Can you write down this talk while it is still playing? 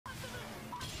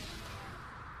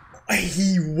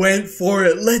He went for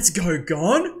it. Let's go,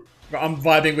 GON. I'm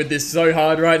vibing with this so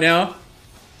hard right now.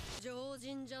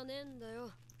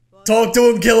 Talk to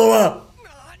him, Killua.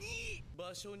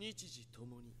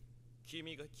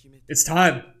 It's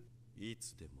time.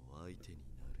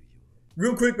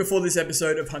 Real quick before this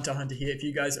episode of Hunter x Hunter here, if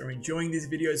you guys are enjoying these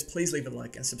videos, please leave a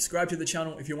like and subscribe to the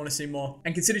channel if you want to see more.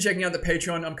 And consider checking out the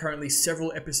Patreon. I'm currently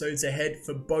several episodes ahead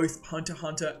for both Hunter x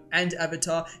Hunter and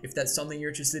Avatar. If that's something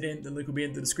you're interested in, the link will be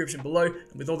in the description below.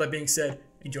 And with all that being said,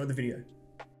 enjoy the video.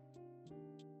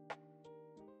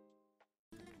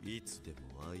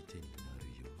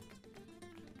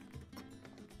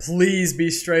 Please be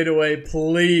straight away,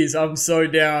 please. I'm so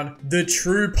down. The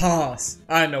true pass.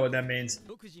 I know what that means.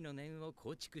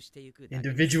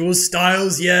 Individual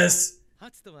styles, yes.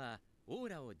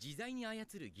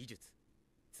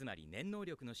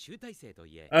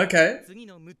 Okay.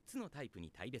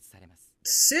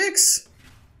 6?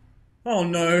 Oh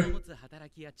no.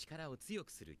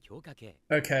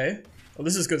 Okay. Well,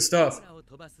 this is good stuff.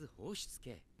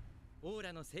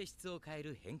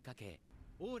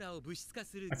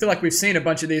 I feel like we've seen a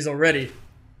bunch of these already.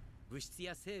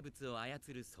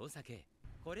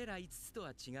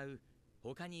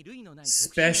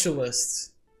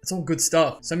 Specialists. It's all good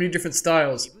stuff. So many different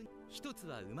styles.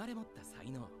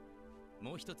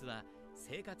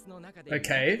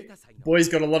 Okay. Boy's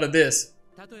got a lot of this.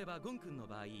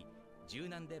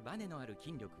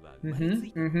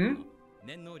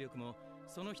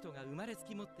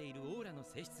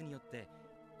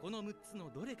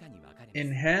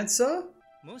 Enhancer?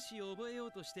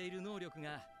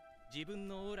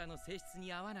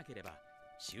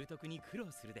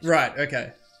 Right,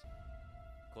 okay.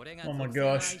 Oh my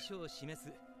gosh.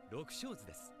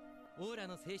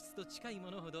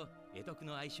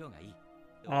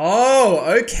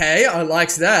 Oh, okay, I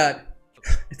liked that.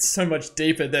 It's so much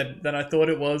deeper than I thought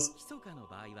it was.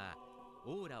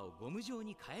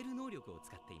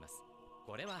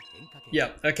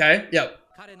 Yep, okay, yep.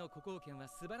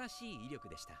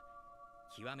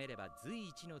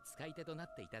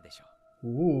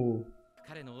 Ooh.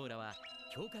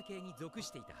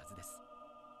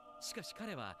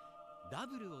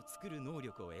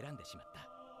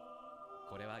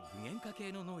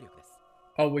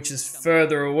 Oh, which is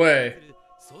further away.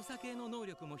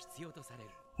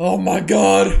 Oh my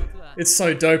god! It's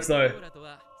so dope though.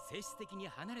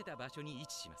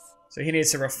 So he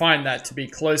needs to refine that to be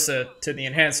closer to the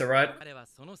enhancer, right?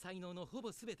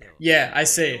 Yeah, I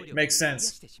see. Makes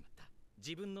sense.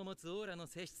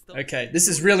 Okay, this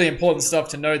is really important stuff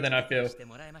to know then, I feel.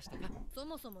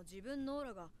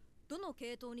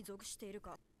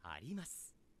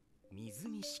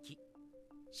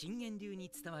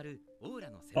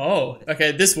 Oh,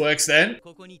 okay, this works then.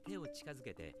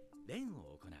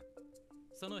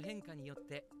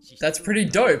 That's pretty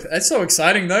dope. That's so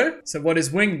exciting though. So what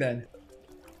is wing then?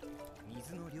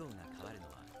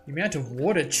 The amount of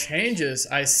water changes.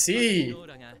 I see.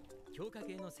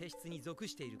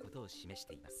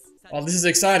 Oh, this is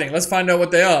exciting. Let's find out what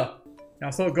they are. Now,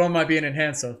 I thought GON might be an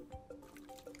enhancer.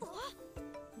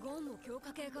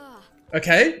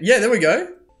 Okay, yeah, there we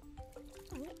go.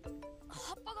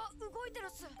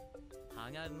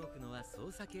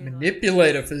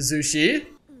 Manipulator for Zushi.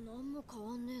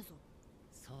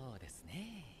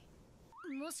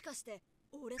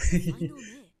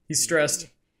 He's stressed.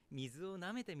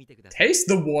 Taste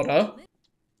the water.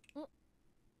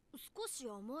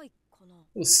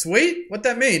 Oh, sweet? What'd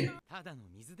that mean?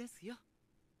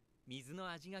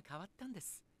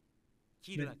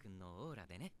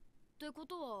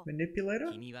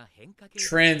 Manipulator?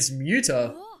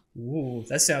 Transmuter? Ooh,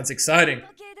 that sounds exciting.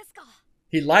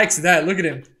 He likes that, look at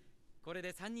him.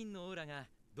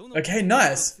 Okay,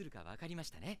 nice.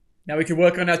 Now we can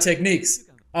work on our techniques.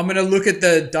 I'm gonna look at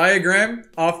the diagram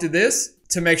after this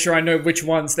to make sure I know which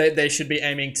ones they should be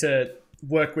aiming to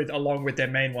work with along with their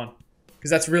main one.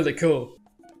 Because that's really cool.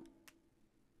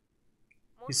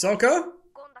 Hisoka?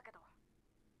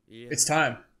 It's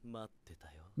time.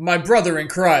 My brother in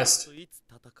Christ.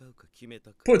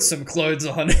 Put some clothes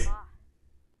on.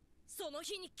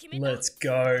 Let's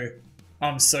go.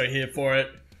 I'm so here for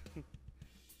it.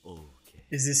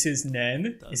 Is this his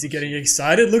Nen? Is he getting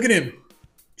excited? Look at him.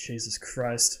 Jesus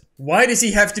Christ. Why does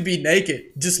he have to be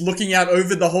naked? Just looking out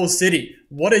over the whole city.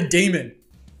 What a demon.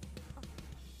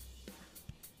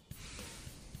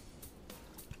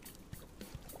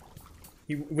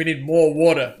 We need more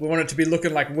water. We want it to be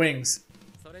looking like wings.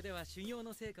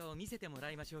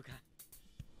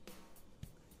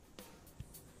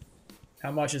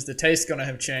 How much is the taste gonna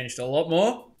have changed? A lot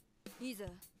more?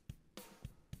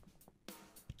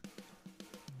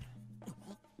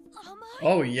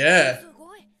 Oh yeah.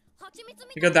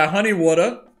 You got that honey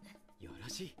water.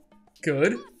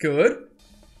 Good, good.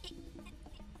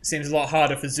 Seems a lot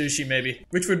harder for Zushi maybe,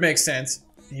 which would make sense.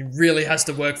 He really has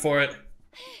to work for it.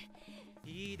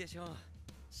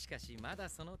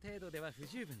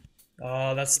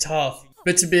 Oh, that's tough.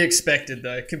 But to be expected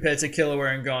though, compared to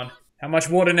Killua and GON. How much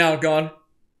water now, GON?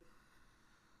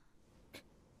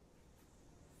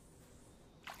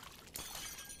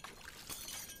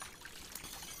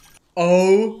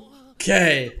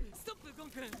 Okay.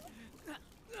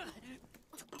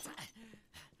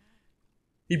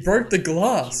 He broke the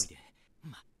glass.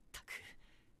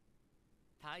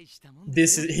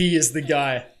 He is the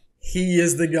guy. He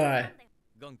is the guy.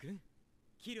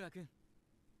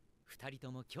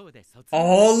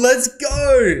 Oh, let's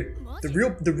go!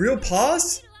 The real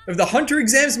pass? Of the hunter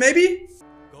exams, maybe?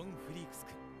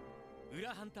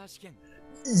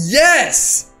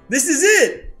 Yes! This is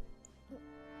it!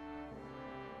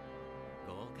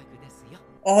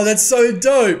 Oh, that's so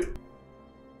dope!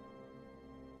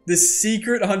 The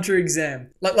secret hunter exam.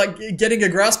 Like getting a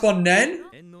grasp on Nen?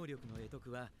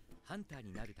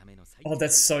 Oh,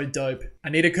 that's so dope. I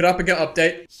need a Kurapika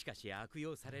update.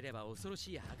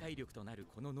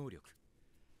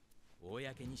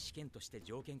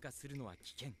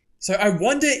 So I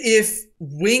wonder if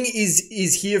Wing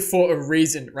is here for a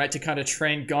reason, right? To kind of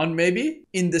train GON maybe?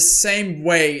 In the same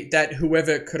way that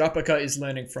whoever Kurapika is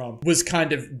learning from was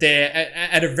kind of there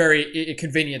at a very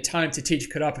convenient time to teach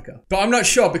Kurapika. But I'm not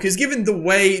sure because given the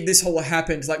way this whole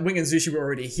happened, like Wing and Zushi were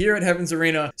already here at Heaven's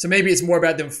Arena. So maybe it's more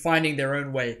about them finding their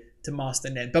own way to master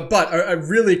Nen. But a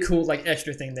really cool like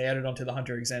extra thing they added onto the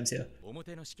hunter exams here.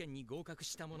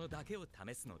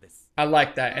 I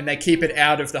like that, and they keep it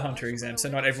out of the hunter exam, so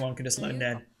not everyone can just learn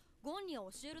Nen.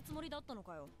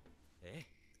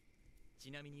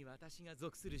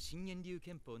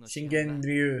 Shingen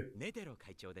Ryu.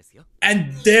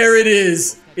 And there it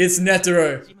is! It's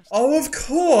Netero. Oh, of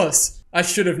course! I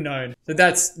should have known. So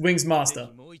that's Wing's master.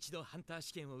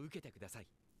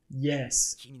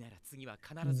 Yes.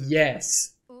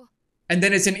 Yes. And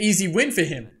then it's an easy win for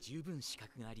him.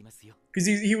 Because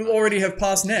he will already have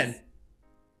passed Nen.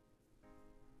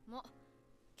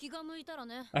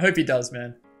 I hope he does,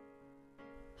 man.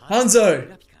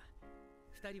 Hanzo!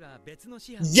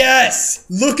 Yes!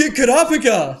 Look at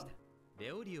Kurapika!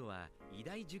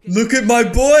 Look at my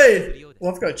boy!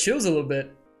 Well, I've got chills a little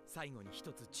bit.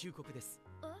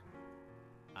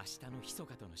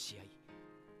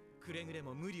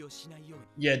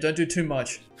 Yeah, don't do too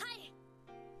much.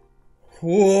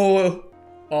 Whoa.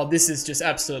 Oh, this is just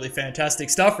absolutely fantastic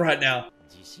stuff right now.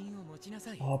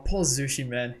 Oh, poor Zushi,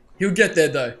 man. He'll get there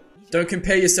though. Don't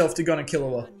compare yourself to GON and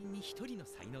Killua.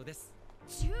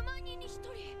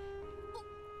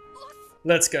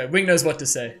 Let's go. Wing knows what to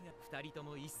say.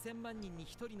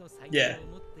 Yeah.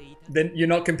 Then you're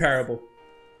not comparable.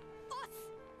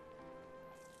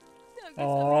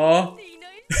 Aww.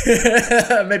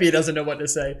 Maybe he doesn't know what to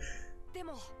say.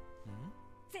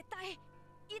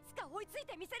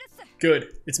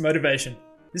 Good. It's motivation.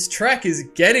 This track is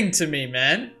getting to me,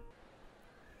 man.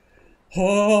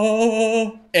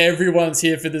 Oh, everyone's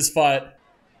here for this fight.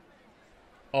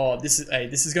 Oh, this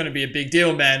is going to be a big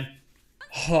deal, man.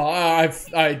 Oh,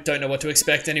 I don't know what to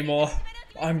expect anymore.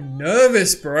 I'm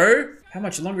nervous, bro. How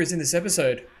much longer is in this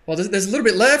episode? Well, there's a little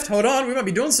bit left. Hold on, we might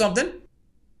be doing something.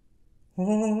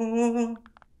 Oh.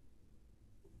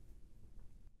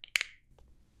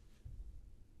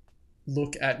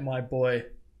 Look at my boy.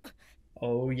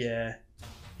 Oh yeah.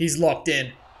 He's locked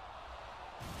in.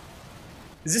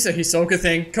 Is this a Hisoka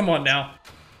thing? Come on now.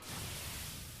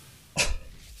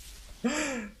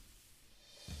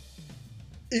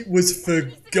 It was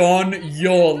for GON.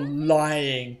 You're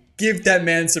lying. Give that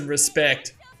man some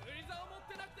respect.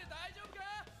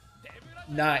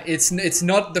 Nah, it's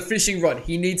not the fishing rod.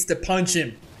 He needs to punch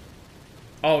him.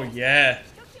 Oh yeah.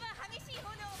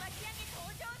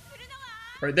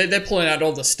 Bro, they're pulling out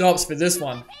all the stops for this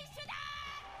one.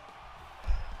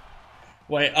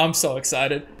 Wait, I'm so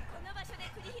excited.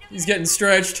 He's getting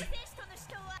stretched.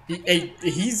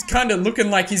 He's kind of looking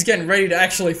like he's getting ready to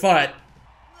actually fight.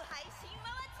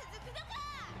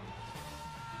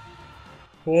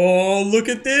 Oh, look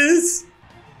at this.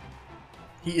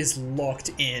 He is locked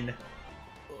in.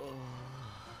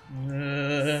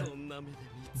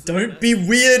 Don't be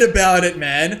weird about it,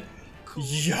 man.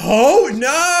 Yo,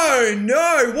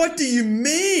 no, what do you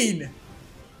mean?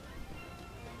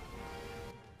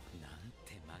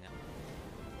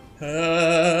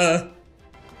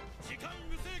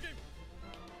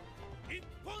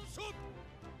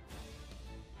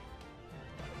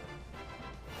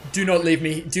 Do not leave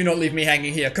me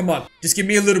hanging here. Come on. Just give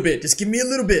me a little bit. Just give me a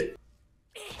little bit.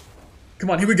 Come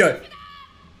on, here we go.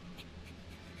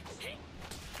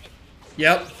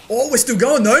 Yep. Oh, we're still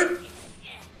going though.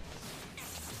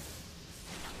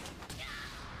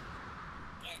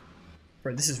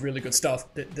 Bro, this is really good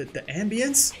stuff. The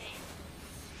ambience.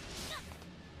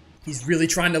 He's really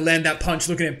trying to land that punch.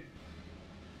 Look at him.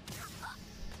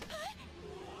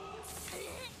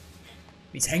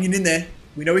 He's hanging in there.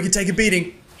 We know he can take a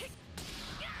beating.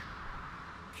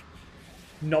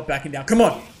 Not backing down. Come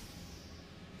on.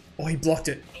 Oh, he blocked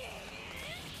it.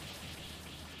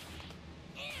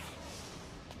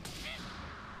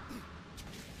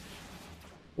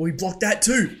 Oh, he blocked that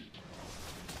too.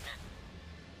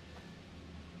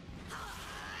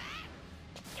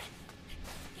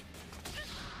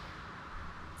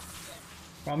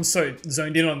 I'm so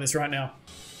zoned in on this right now.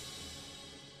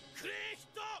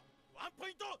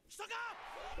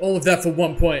 All of that for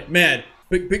 1 point. Man.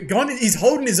 But GON, he's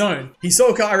holding his own.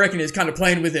 Hisoka, I reckon, is kind of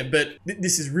playing with him, but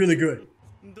this is really good.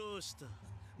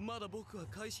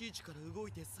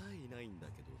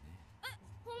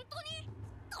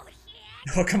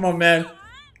 Oh, come on, man.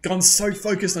 GON's so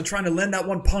focused on trying to land that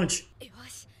one punch. There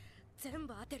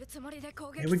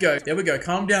we go. There we go.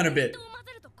 Calm down a bit.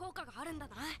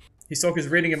 Hisoka's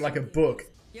reading him like a book.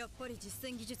 Yep,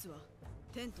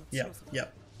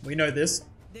 yep. We know this.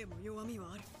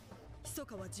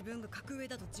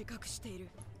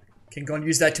 Can GON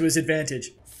use that to his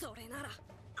advantage?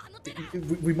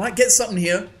 We might get something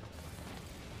here.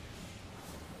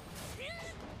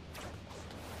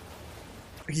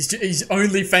 He's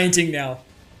only fainting now.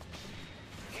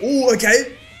 Oh,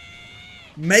 okay.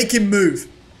 Make him move.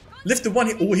 Lift the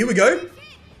one. Oh, here we go.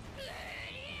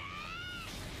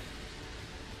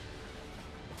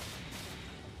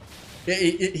 Yeah,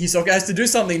 Hisoka has to do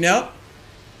something now.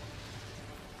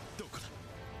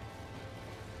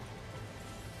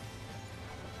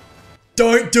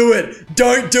 Don't do it.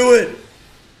 Don't do it.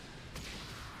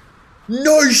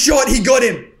 No shot. He got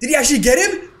him. Did he actually get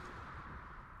him?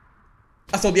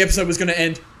 I thought the episode was going to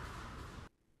end.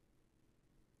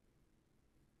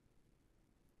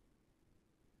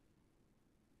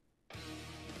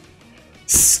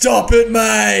 Stop it,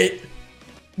 mate.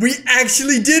 We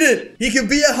actually did it. He can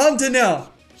be a hunter now.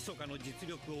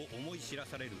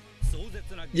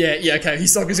 Yeah, okay.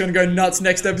 Hisoka's going to go nuts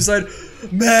next episode.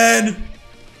 Man.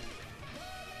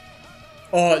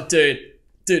 Oh, dude,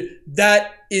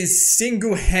 that is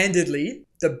single-handedly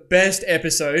the best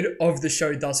episode of the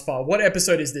show thus far. What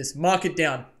episode is this? Mark it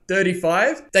down.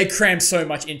 35. They crammed so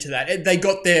much into that. They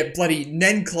got their bloody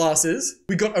Nen classes.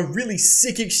 We got a really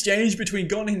sick exchange between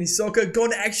GON and Hisoka.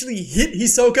 GON actually hit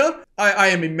Hisoka. I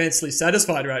am immensely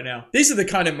satisfied right now. These are the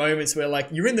kind of moments where, like,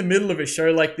 you're in the middle of a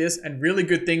show like this and really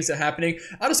good things are happening.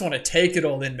 I just want to take it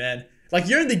all in, man. Like,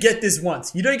 you only get this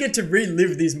once. You don't get to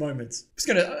relive these moments.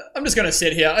 I'm just gonna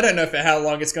sit here. I don't know for how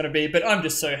long it's gonna be, but I'm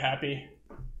just so happy.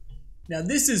 Now,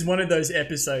 this is one of those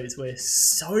episodes where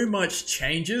so much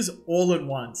changes all at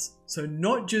once. So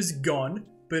not just GON,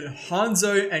 but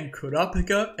Hanzo and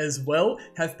Kurapika as well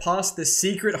have passed the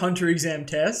secret hunter exam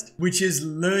test, which is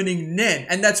learning Nen.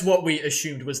 And that's what we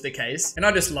assumed was the case. And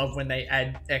I just love when they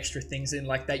add extra things in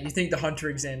like that. You think the hunter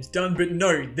exam's done, but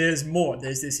no, there's more.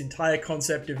 There's this entire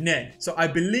concept of Nen. So I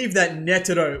believe that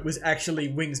Netero was actually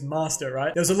Wing's master,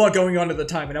 right? There was a lot going on at the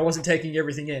time and I wasn't taking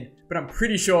everything in, but I'm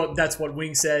pretty sure that's what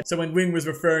Wing said. So when Wing was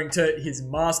referring to his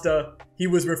master, he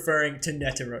was referring to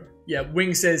Netero. Yeah,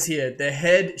 Wing says here, the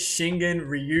head Shingen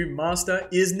Ryu master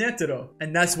is Netero.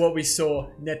 And that's what we saw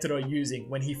Netero using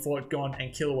when he fought GON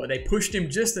and Killua. They pushed him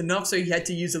just enough so he had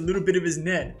to use a little bit of his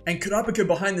Nen. And Kurapika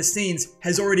behind the scenes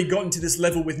has already gotten to this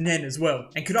level with Nen as well.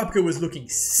 And Kurapika was looking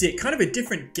sick. Kind of a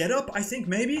different getup, I think,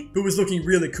 maybe. But was looking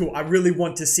really cool. I really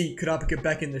want to see Kurapika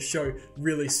back in the show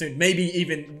really soon. Maybe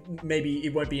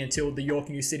it won't be until the York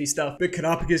New City stuff. But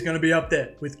Kurapika is going to be up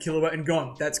there with Killua and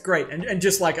GON. That's great. And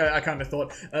just like I kind of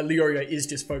thought, Leorio is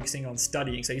just focusing on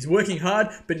studying. So he's working hard,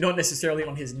 but not necessarily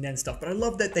on his Nen stuff. But I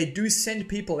love that they do send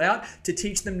people out to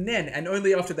teach them Nen, and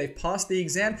only after they've passed the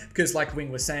exam, because like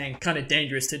Wing was saying, kind of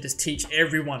dangerous to just teach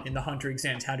everyone in the hunter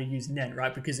exams how to use Nen,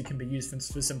 right? Because it can be used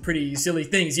for some pretty silly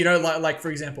things, you know, like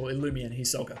for example, Illumia and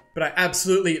Hisoka. But I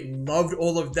absolutely loved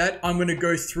all of that. I'm going to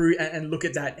go through and look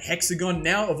at that hexagon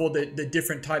now of all the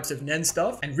different types of Nen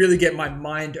stuff and really get my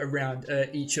mind around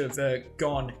each of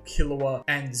GON, Killua,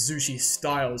 and Zushi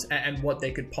styles and what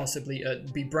they could possibly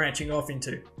be branching off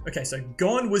into. Okay, so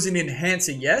GON was an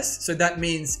enhancer, yes? So that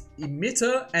means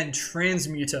emitter and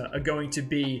transmuter are going to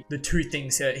be the two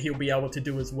things that he'll be able to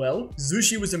do as well.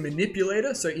 Zushi was a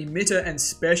manipulator, so emitter and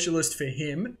specialist for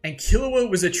him. And Killua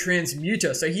was a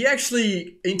transmuter, so he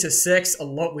actually intersects a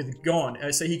lot with GON.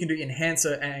 So he can do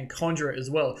enhancer and conjurer as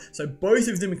well. So both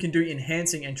of them can do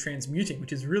enhancing and transmuting,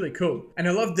 which is really cool. And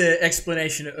I love the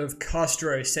explanation of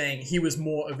Castro saying he was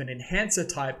more of an enhancer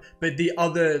type, but the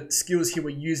other skills he were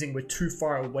using were too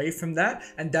far away from that,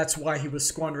 and that's why he was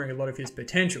squandering a lot of his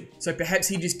potential. So perhaps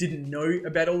he just didn't know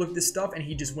about all of this stuff and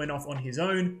he just went off on his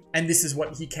own, and this is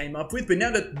what he came up with. But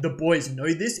now that the boys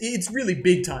know this, it's really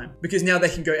big time, because now they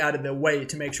can go out of their way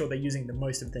to make sure they're using the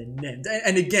most of their nen.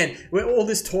 And again, with all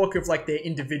this talk of like their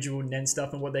individual nen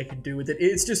stuff and what they can do with it,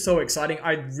 it's just so exciting.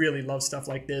 I really love stuff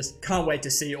like this. Can't wait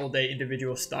to see all their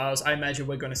individual styles. I imagine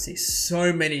we're going to see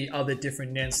so many other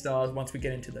different nen styles once we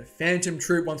get into the Phantom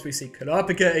Troop, once we see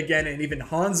Kurapika again, and even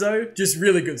Hanzo. Just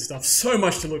really good stuff. So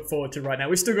much to look forward to right now.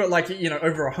 We've still got like, you know,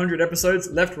 over 100 episodes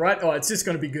left, right? Oh, it's just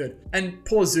going to be good. And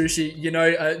poor Zushi, you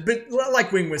know, but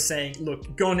like Wing was saying,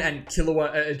 look, GON and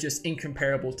Killua are just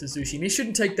incomparable to Zushi, and he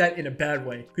shouldn't take that in a bad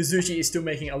way, because Zushi is still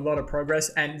making a lot of progress,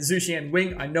 and Zushi and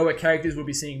Wing, I know are characters we'll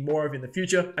be seeing more of in the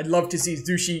future. I'd love to see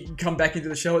Zushi come back into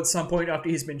the show at some point after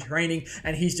he's been training,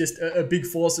 and he's just a big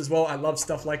force as well. I love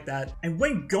stuff like that. And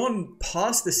when GON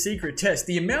passed the secret test,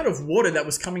 the amount of water that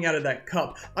was coming out of that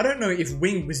cup, I don't know if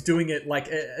Wing was doing it like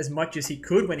as much as he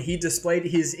could when he displayed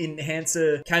his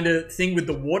enhancer kind of thing with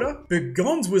the water, but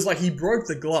GON's was like he broke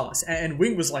the glass, and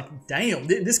Wing was like, damn,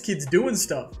 this kid's doing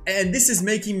stuff. And this is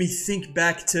making me think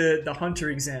back to the Hunter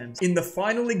exams. In the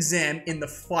final exam, in the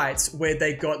fights where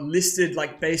they got listed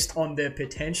like based on their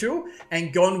potential,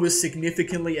 and GON was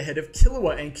significantly ahead of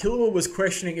Killua, and Killua was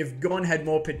questioning if GON had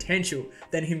more potential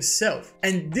than himself.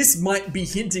 And this might be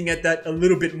hinting at that a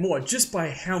little bit more, just by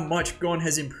how much GON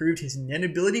has improved his nen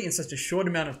ability in such a short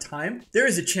amount of time. There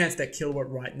is a chance that Killua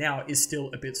right now is still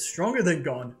a bit stronger than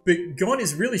GON, but GON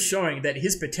is really showing that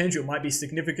his potential might be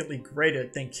significantly greater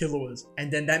than Killua's.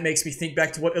 And then that makes me think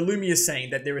back to what Illumi is saying,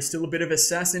 that there is still a bit of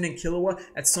assassin in Killua.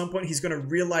 At some point he's going to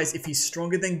realize if he's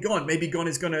stronger than GON. Maybe GON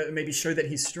is going to maybe show that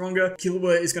he's stronger.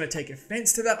 Killua is going to take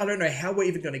offense to that. I don't know how we're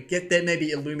even going to get there.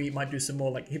 Maybe Illumi might do some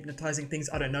more like hypnotizing things.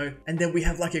 I don't know. And then we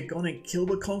have like a GON and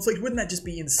Killua conflict. Wouldn't that just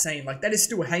be insane? Like that is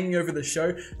still hanging over the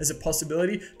show as a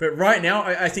possibility. But right now,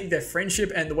 I think their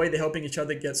friendship and the way they're helping each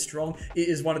other get strong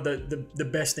is one of the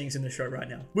best things in the show right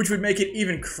now, which would make it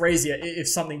even crazier if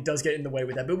something does get in the way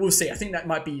with that. But we'll see. I think that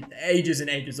might be ages and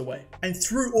ages away. And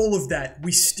through all of that,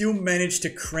 we still managed to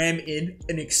cram in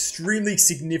an extremely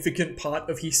significant part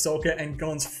of Hisoka and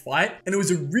GON's fight. And it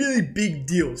was a really big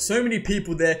deal. So many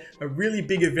people there, a really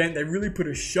big event. They really put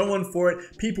a show on for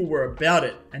it. People were about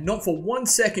it. And not for 1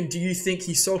 second do you think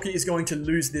Hisoka is going to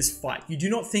lose this fight. You do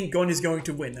not think GON is going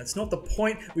to win. That's not the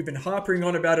point. We've been harping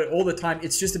on about it all the time.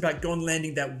 It's just about GON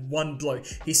landing that one blow.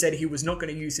 He said he was not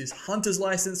going to use his hunter's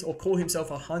license or call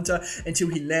himself a hunter until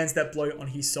he lands that blow on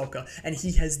Hisoka. And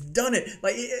he has done it.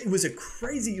 Like, it was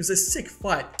it was a sick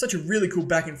fight. Such a really cool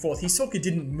back and forth. Hisoka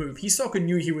didn't move. Hisoka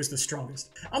knew he was the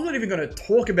strongest. I'm not even going to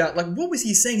talk about, like, what was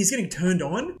he saying? He's getting turned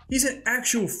on? He's an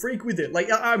actual freak with it. Like,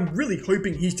 I'm really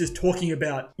hoping he's just talking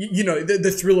about, you know,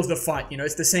 the thrill of the fight. You know,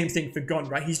 it's the same thing for GON,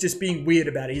 right? He's just being weird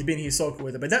about it. He's being Hisoka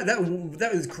with it. But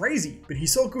that was crazy. But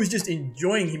Hisoka was just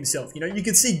enjoying himself. You know, you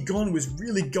could see GON was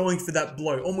really going for that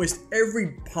blow. Almost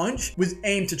every punch was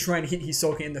aimed to try and hit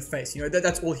Hisoka in the face. You know,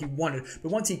 that's all he wanted.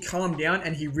 But once he calmed down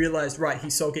and he realized, right,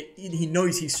 Hisoka, he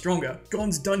knows he's stronger.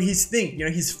 GON's done his thing. You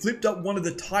know, he's flipped up one of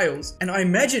the tiles. And I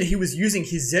imagine he was using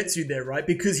his Zetsu there, right?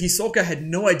 Because Hisoka had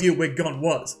no idea where GON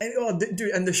was. And oh,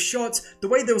 dude, and the shots, the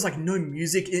way there was like no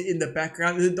music in the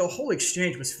background, the whole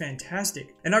exchange was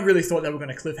fantastic. And I really thought they were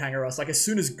going to cliffhanger us. Like, as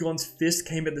soon as GON's fist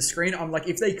came at the screen, I'm like,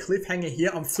 if they cliffhanger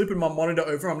here, I'm flipping my monitor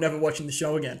over. I'm never watching the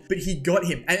show again. But he got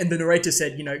him. And the narrator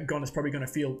said, you know, GON is probably going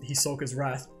to feel Hisoka's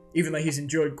wrath. Even though he's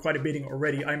enjoyed quite a beating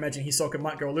already, I imagine Hisoka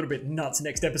might go a little bit nuts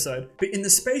next episode. But in the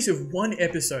space of one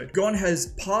episode, GON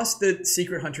has passed the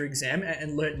Secret Hunter exam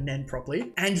and learnt Nen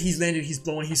properly, and he's landed his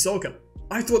blow on Hisoka.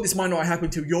 I thought this might not happen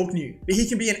till York knew, but he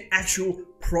can be an actual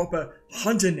proper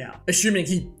hunter now, assuming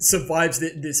he survives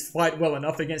this fight well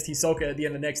enough against Hisoka at the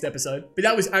end of the next episode. But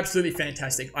that was absolutely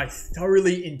fantastic. I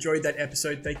thoroughly enjoyed that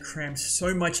episode. They crammed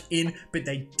so much in, but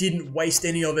they didn't waste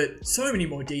any of it. So many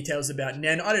more details about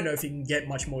Nen. I don't know if it can get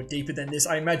much more deeper than this.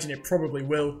 I imagine it probably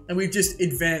will. And we've just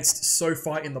advanced so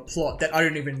far in the plot that I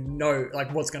don't even know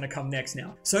like what's going to come next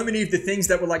now. So many of the things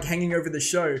that were like hanging over the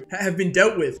show have been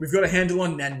dealt with. We've got a handle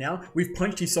on Nen now. We've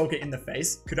punched Hisoka in the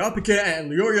face. Kurapika and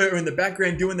Leorio are in the background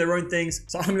going, doing their own things.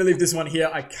 So I'm going to leave this one here.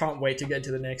 I can't wait to get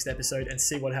to the next episode and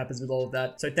see what happens with all of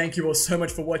that. So thank you all so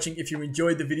much for watching. If you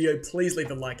enjoyed the video, please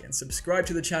leave a like and subscribe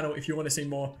to the channel if you want to see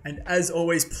more. And as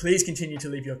always, please continue to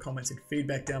leave your comments and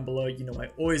feedback down below. You know, I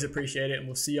always appreciate it. And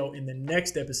we'll see y'all in the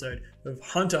next episode of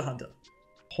Hunter x Hunter.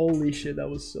 Holy shit, that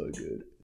was so good.